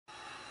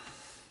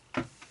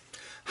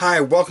Hi,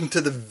 welcome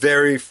to the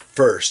very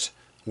first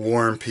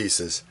War and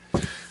Pieces.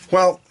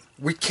 Well,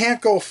 we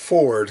can't go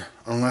forward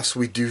unless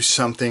we do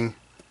something,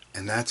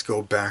 and that's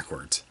go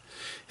backwards.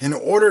 In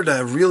order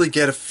to really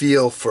get a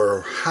feel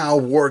for how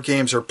war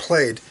games are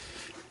played,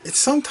 it's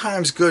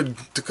sometimes good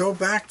to go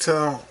back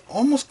to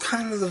almost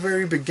kind of the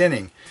very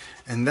beginning,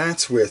 and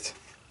that's with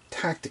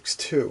Tactics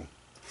 2.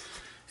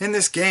 In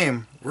this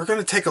game, we're going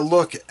to take a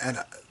look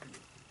at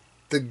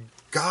the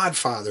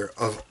godfather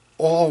of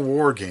all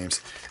war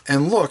games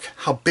and look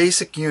how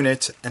basic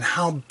units and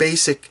how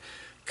basic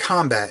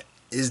combat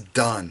is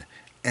done,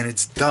 and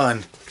it's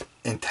done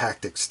in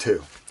Tactics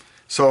 2.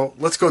 So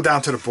let's go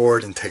down to the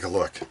board and take a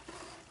look.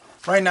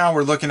 Right now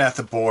we're looking at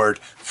the board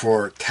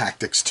for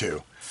Tactics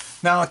 2.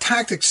 Now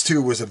Tactics 2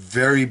 was a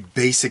very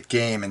basic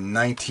game in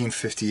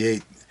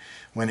 1958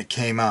 when it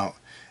came out.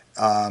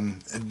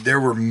 There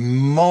were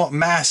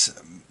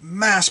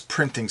mass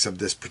printings of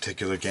this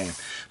particular game,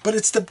 but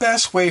it's the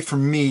best way for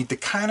me to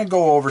kind of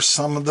go over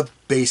some of the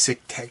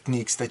basic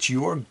techniques that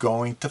you are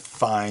going to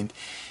find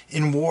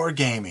in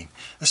wargaming,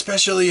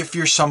 especially if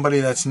you're somebody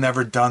that's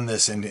never done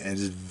this and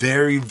is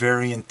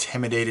very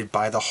intimidated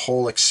by the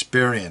whole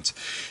experience.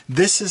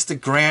 This is the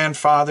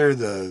grandfather,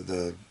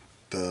 the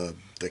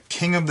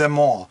king of them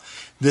all.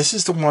 This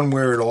is the one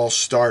where it all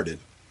started.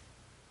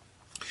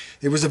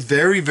 It was a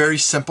very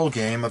simple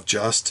game of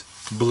just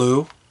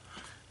blue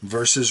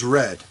versus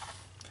red.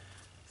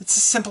 It's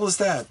as simple as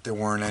that. There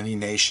weren't any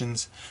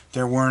nations,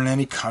 there weren't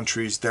any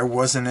countries, there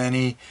wasn't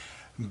any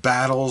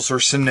battles or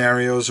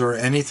scenarios or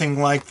anything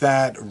like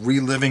that,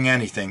 reliving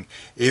anything.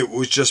 It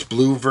was just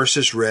blue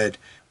versus red,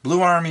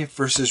 blue army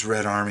versus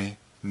red army,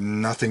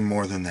 nothing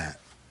more than that.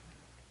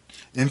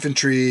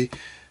 Infantry,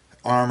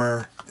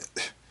 armor,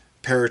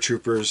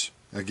 paratroopers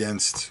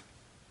against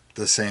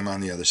the same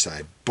on the other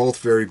side. Both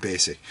very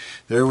basic.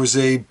 There was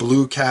a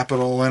blue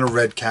capital and a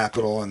red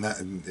capital, and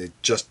that it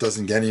just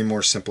doesn't get any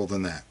more simple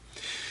than that.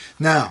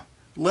 Now,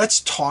 let's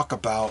talk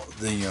about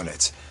the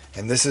units.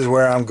 And this is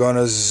where I'm going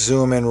to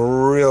zoom in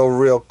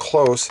real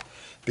close,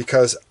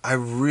 because I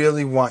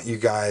really want you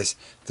guys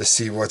to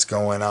see what's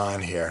going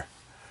on here.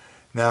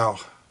 Now,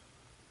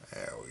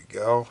 there we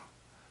go.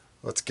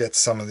 Let's get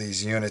some of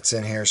these units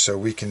in here so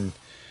we can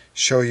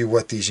show you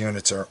what these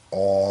units are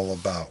all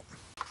about.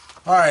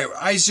 Alright,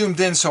 I zoomed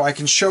in so I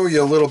can show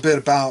you a little bit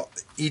about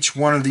each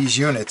one of these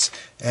units,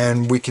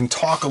 and we can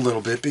talk a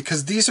little bit,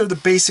 because these are the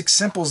basic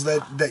simples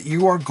that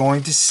you are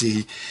going to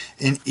see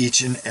in each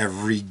and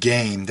every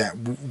game that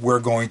we're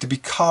going to be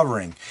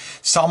covering.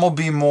 Some will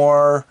be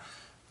more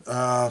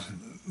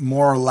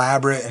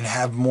elaborate and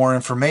have more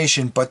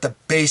information, but the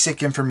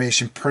basic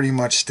information pretty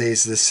much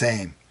stays the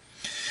same.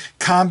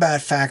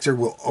 Combat factor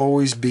will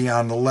always be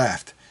on the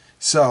left.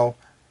 So,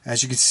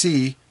 as you can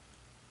see,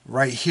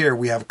 right here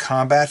we have a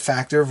combat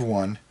factor of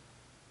 1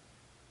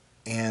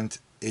 and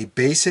a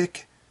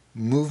basic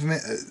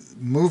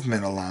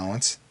movement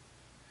allowance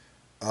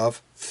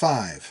of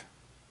 5.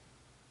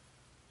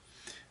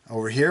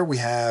 Over here we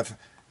have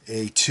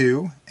a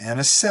 2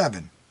 and a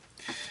 7.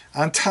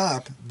 On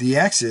top, the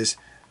X's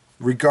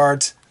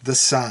regards the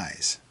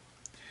size.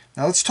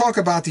 Now let's talk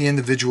about the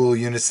individual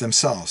units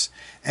themselves.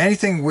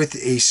 Anything with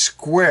a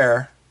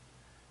square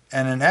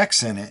and an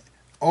X in it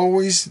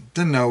always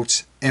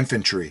denotes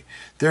infantry.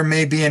 There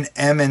may be an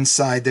M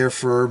inside there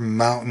for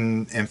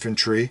mountain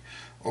infantry,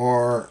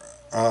 or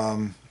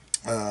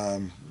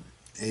a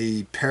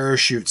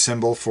parachute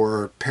symbol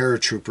for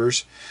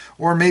paratroopers,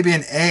 or maybe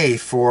an A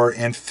for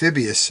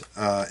amphibious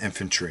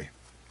infantry.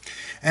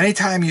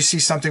 Anytime you see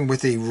something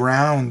with a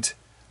round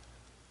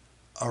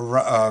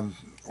or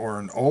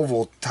an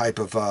oval type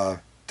of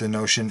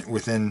denotion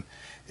within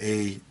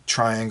a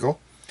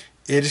triangle,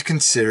 it is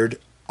considered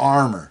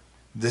armor.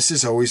 This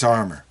is always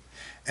armor.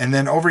 And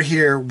then over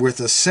here with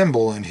a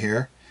symbol in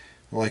here,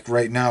 like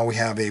right now we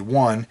have a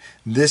 1,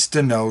 this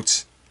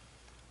denotes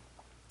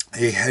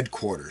a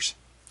headquarters.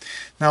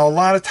 Now a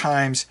lot of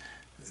times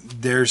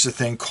there's a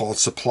thing called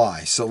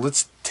supply. So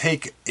let's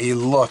take a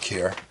look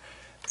here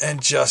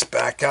and just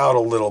back out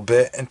a little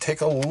bit and take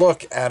a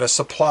look at a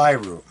supply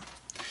route.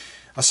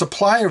 A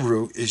supply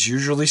route is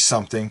usually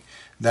something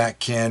that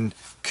can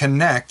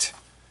connect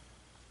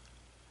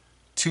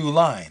 2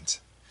 lines.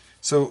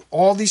 So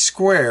all these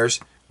squares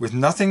with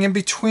nothing in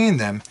between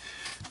them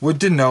would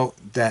denote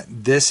that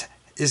this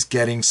is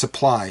getting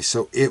supply.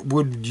 So it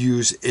would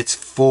use its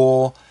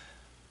full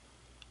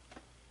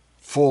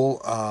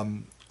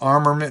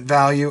armament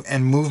value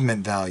and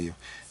movement value.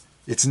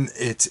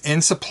 It's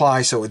in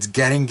supply, so it's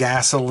getting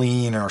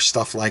gasoline or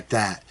stuff like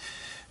that.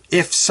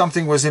 If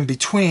something was in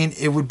between,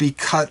 it would be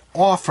cut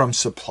off from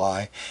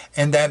supply,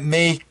 and that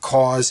may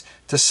cause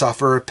to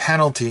suffer a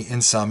penalty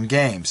in some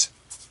games.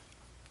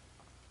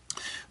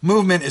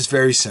 Movement is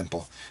very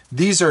simple.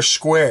 These are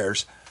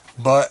squares,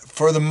 but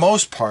for the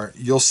most part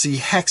you'll see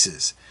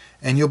hexes,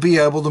 and you'll be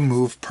able to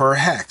move per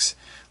hex.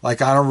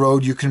 Like on a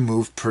road you can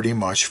move pretty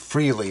much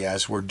freely,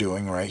 as we're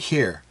doing right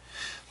here.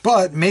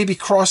 But maybe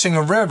crossing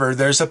a river,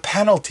 there's a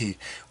penalty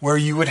where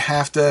you would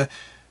have to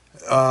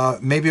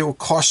maybe it would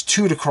cost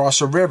 2 to cross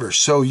a river,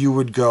 so you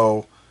would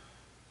go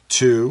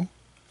 2,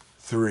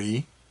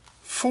 3,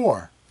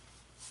 4.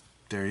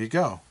 There you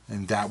go.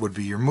 And that would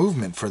be your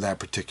movement for that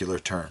particular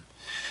turn.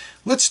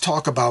 Let's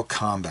talk about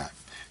combat,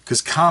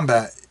 because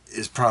combat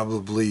is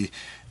probably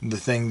the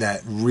thing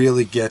that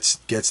really gets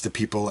to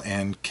people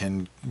and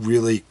can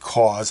really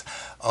cause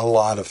a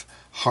lot of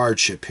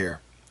hardship here.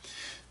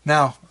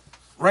 Now,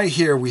 right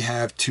here we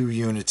have two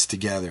units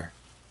together,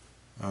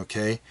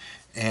 okay?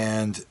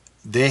 And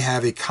they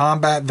have a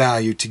combat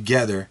value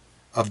together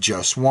of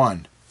just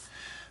 1.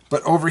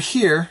 But over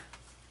here,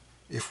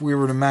 if we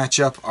were to match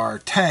up our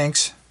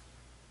tanks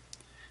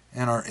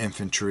and our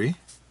infantry,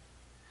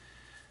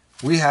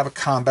 we have a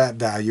combat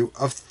value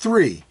of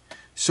 3.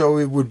 So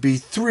it would be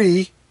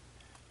 3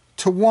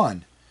 to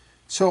 1.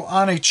 So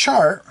on a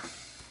chart,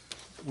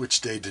 which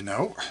they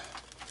denote,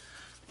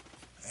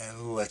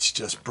 and let's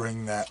just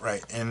bring that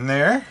right in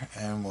there,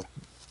 and we'll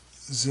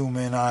zoom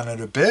in on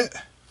it a bit.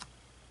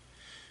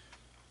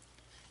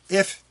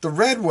 If the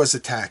red was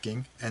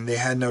attacking and they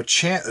had no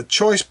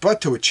choice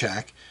but to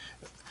attack,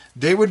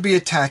 they would be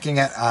attacking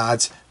at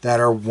odds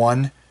that are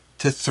 1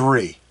 to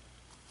 3.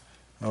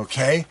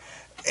 Okay?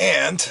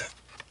 And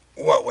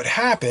what would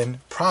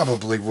happen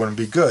probably wouldn't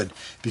be good,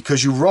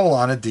 because you roll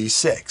on a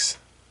d6.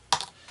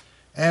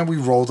 And we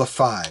rolled a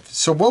 5.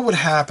 So what would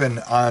happen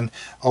on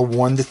a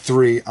 1 to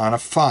 3 on a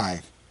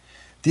 5?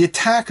 The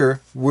attacker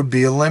would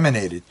be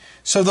eliminated.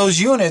 So those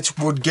units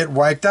would get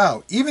wiped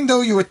out. Even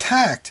though you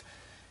attacked,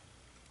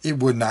 it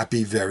would not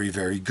be very,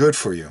 very good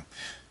for you.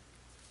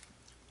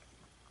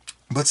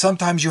 But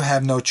sometimes you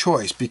have no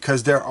choice,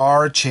 because there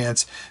are a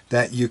chance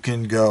that you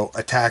can go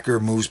attacker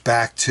moves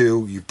back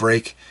 2, you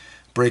break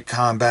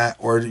combat,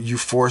 or you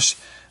force,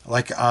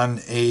 like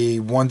on a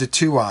 1 to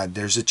 2 odd,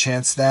 there's a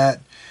chance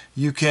that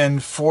you can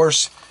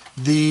force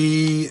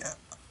the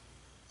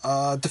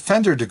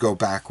defender to go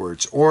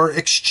backwards, or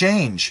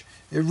exchange.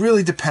 It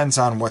really depends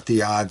on what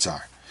the odds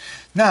are.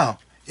 Now,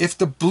 if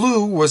the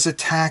blue was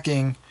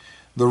attacking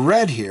the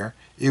red here,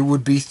 it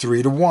would be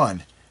 3 to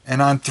 1.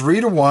 And on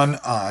 3 to 1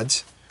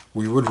 odds,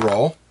 we would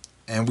roll,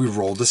 and we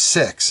rolled a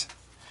 6.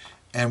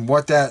 And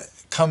what that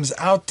comes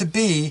out to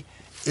be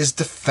is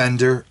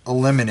defender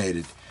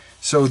eliminated.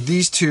 So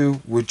these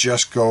two would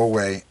just go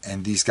away,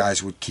 and these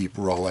guys would keep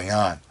rolling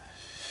on.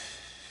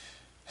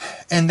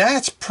 And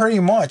that's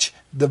pretty much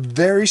the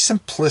very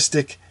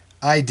simplistic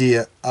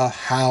idea of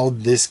how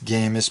this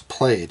game is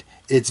played.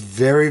 It's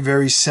very,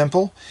 very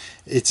simple.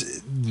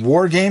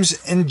 War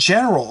games in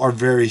general are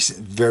very,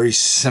 very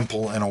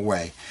simple in a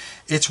way.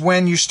 It's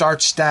when you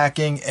start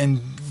stacking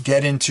and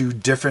get into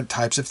different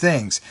types of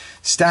things.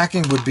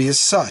 Stacking would be as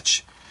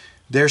such.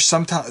 There's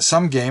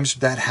some games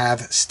that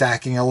have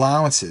stacking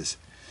allowances.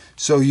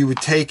 So you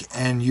would take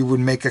and you would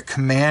make a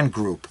command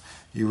group.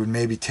 You would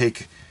maybe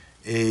take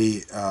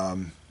a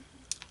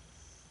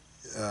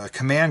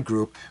command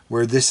group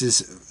where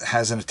this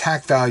has an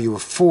attack value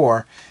of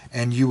 4,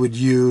 and you would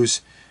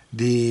use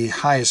the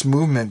highest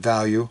movement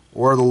value,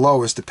 or the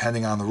lowest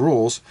depending on the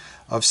rules,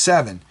 of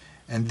 7.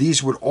 And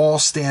these would all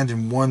stand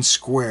in one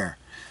square.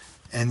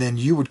 And then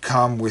you would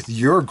come with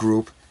your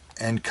group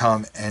and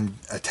come and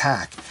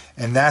attack.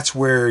 And that's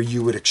where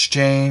you would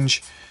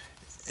exchange.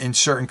 In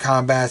certain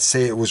combats,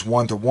 say it was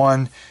 1 to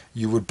 1,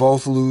 you would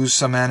both lose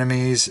some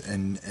enemies,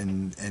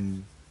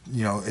 and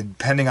you know,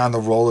 depending on the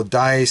roll of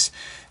dice,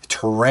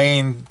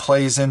 terrain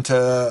plays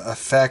into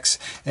effects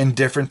in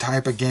different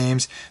type of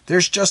games.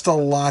 There's just a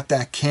lot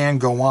that can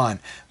go on.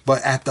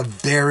 But at the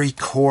very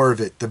core of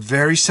it, the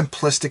very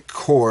simplistic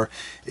core,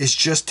 is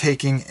just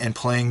taking and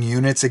playing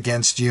units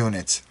against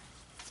units.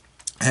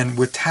 And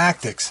with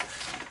tactics,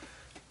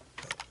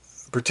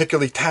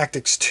 particularly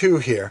Tactics 2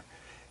 here,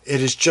 it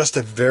is just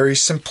a very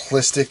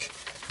simplistic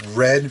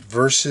red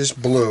versus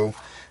blue.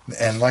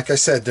 And like I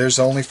said, there's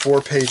only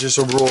 4 pages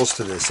of rules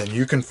to this, and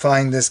you can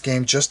find this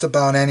game just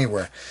about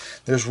anywhere.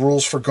 There's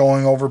rules for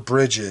going over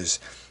bridges.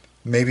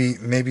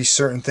 Maybe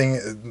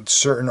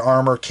certain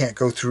armor can't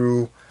go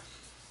through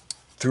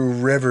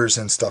rivers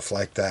and stuff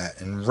like that,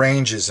 and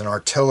ranges and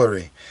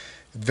artillery.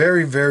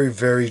 Very, very,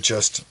 very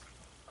just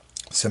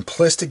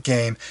simplistic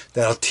game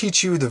that'll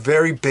teach you the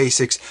very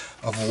basics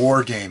of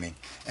wargaming.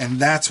 And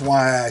that's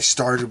why I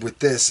started with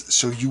this,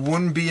 so you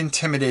wouldn't be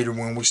intimidated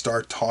when we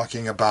start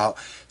talking about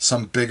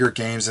some bigger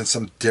games and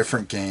some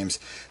different games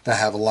that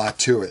have a lot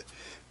to it.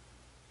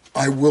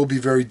 I will be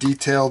very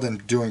detailed in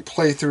doing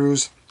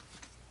playthroughs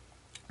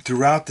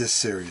throughout this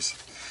series.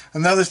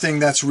 Another thing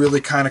that's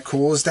really kind of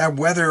cool is that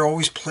weather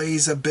always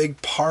plays a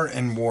big part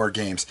in war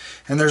games.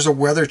 And there's a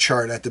weather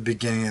chart at the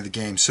beginning of the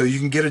game, so you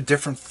can get a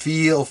different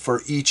feel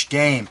for each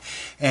game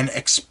and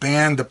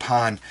expand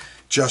upon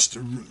just,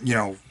 you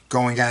know,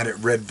 going at it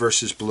red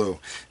versus blue.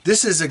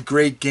 This is a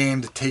great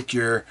game to take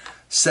your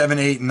 7,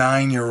 8,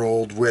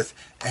 9-year-old with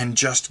and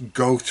just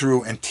go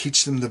through and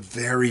teach them the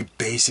very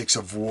basics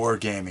of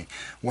wargaming,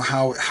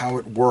 how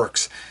it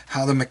works,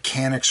 how the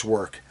mechanics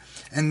work,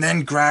 and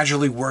then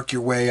gradually work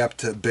your way up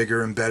to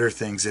bigger and better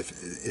things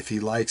if he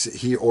likes it,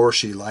 he or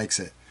she likes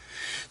it.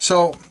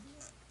 So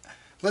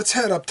let's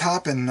head up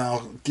top, and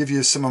I'll give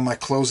you some of my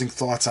closing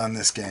thoughts on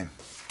this game.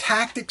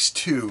 Tactics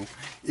 2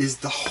 is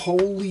the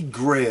holy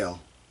grail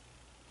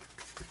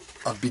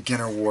of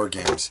beginner war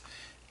games.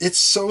 It's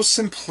so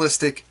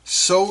simplistic,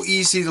 so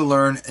easy to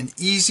learn, an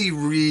easy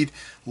read,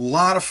 a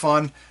lot of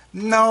fun.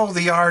 No,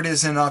 the art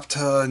isn't up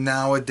to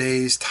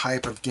nowadays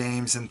type of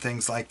games and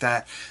things like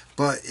that,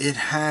 but it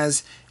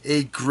has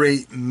a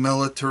great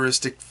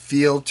militaristic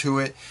feel to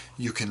it.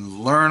 You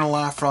can learn a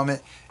lot from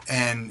it,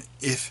 and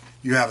if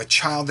you have a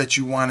child that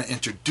you want to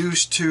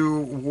introduce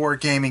to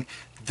wargaming,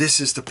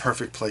 this is the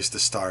perfect place to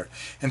start.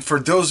 And for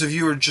those of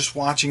you who are just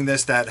watching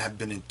this that have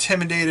been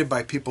intimidated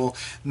by people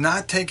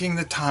not taking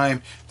the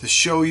time to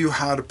show you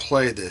how to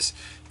play this,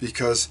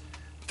 because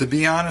to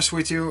be honest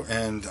with you,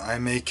 and I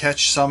may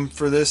catch some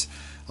for this,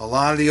 a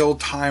lot of the old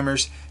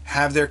timers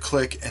have their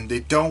clique and they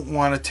don't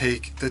want to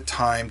take the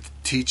time to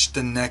teach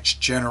the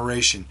next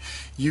generation.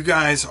 You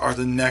guys are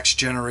the next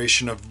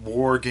generation of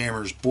war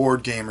gamers,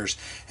 board gamers,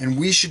 and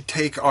we should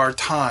take our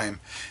time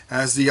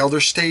as the elder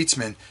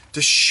statesmen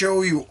to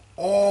show you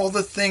all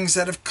the things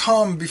that have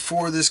come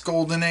before this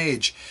golden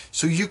age,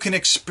 so you can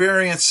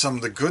experience some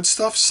of the good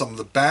stuff, some of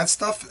the bad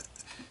stuff,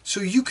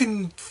 so you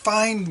can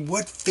find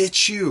what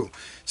fits you.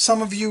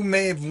 Some of you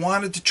may have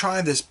wanted to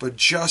try this but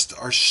just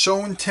are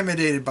so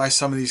intimidated by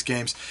some of these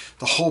games.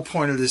 The whole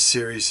point of this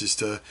series is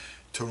to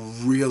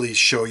really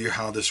show you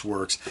how this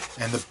works.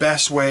 And the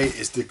best way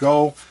is to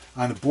go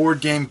on the Board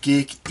Game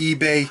Geek,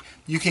 eBay.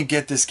 You can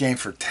get this game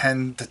for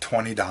 $10 to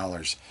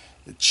 $20.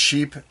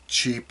 Cheap,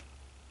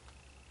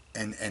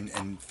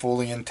 and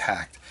fully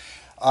intact.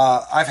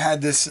 I've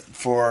had this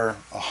for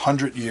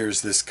 100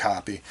 years, this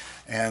copy,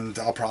 and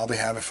I'll probably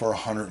have it for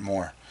 100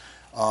 more.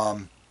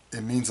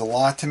 It means a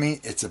lot to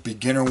me. It's a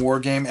beginner war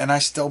game, and I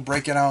still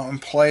break it out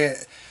and play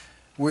it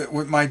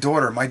with my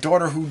daughter. My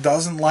daughter, who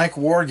doesn't like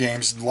war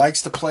games,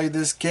 likes to play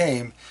this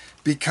game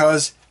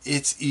because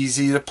it's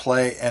easy to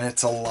play and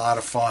it's a lot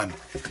of fun.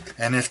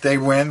 And if they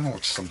win,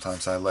 which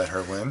sometimes I let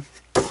her win,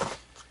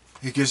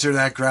 it gives her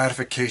that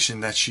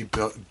gratification that she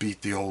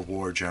beat the old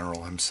war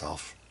general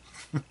himself.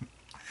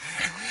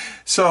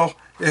 So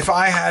if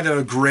I had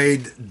to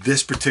grade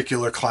this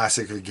particular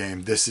classic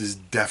game, this is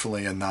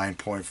definitely a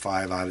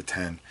 9.5 out of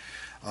 10.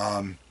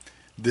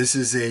 This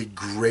is a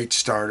great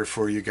starter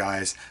for you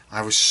guys.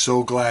 I was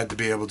so glad to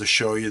be able to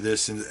show you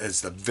this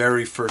as the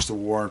very first of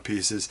War and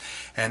Pieces.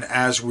 And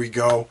as we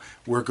go,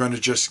 we're going to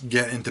just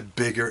get into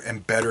bigger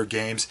and better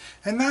games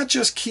and not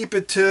just keep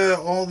it to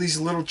all these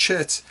little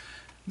chits.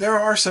 There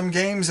are some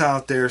games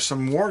out there,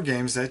 some war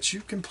games that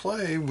you can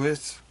play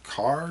with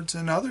cards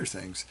and other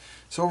things.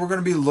 So we're going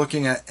to be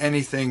looking at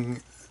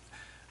anything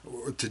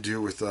to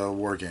do with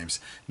war games.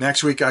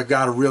 Next week I've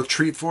got a real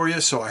treat for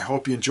you, so I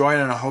hope you enjoy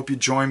it, and I hope you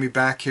join me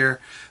back here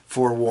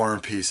for War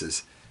and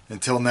Pieces.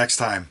 Until next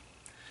time,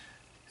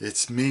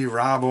 it's me,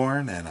 Rob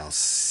Orrin, and I'll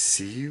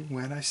see you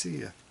when I see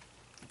you.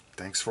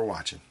 Thanks for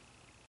watching.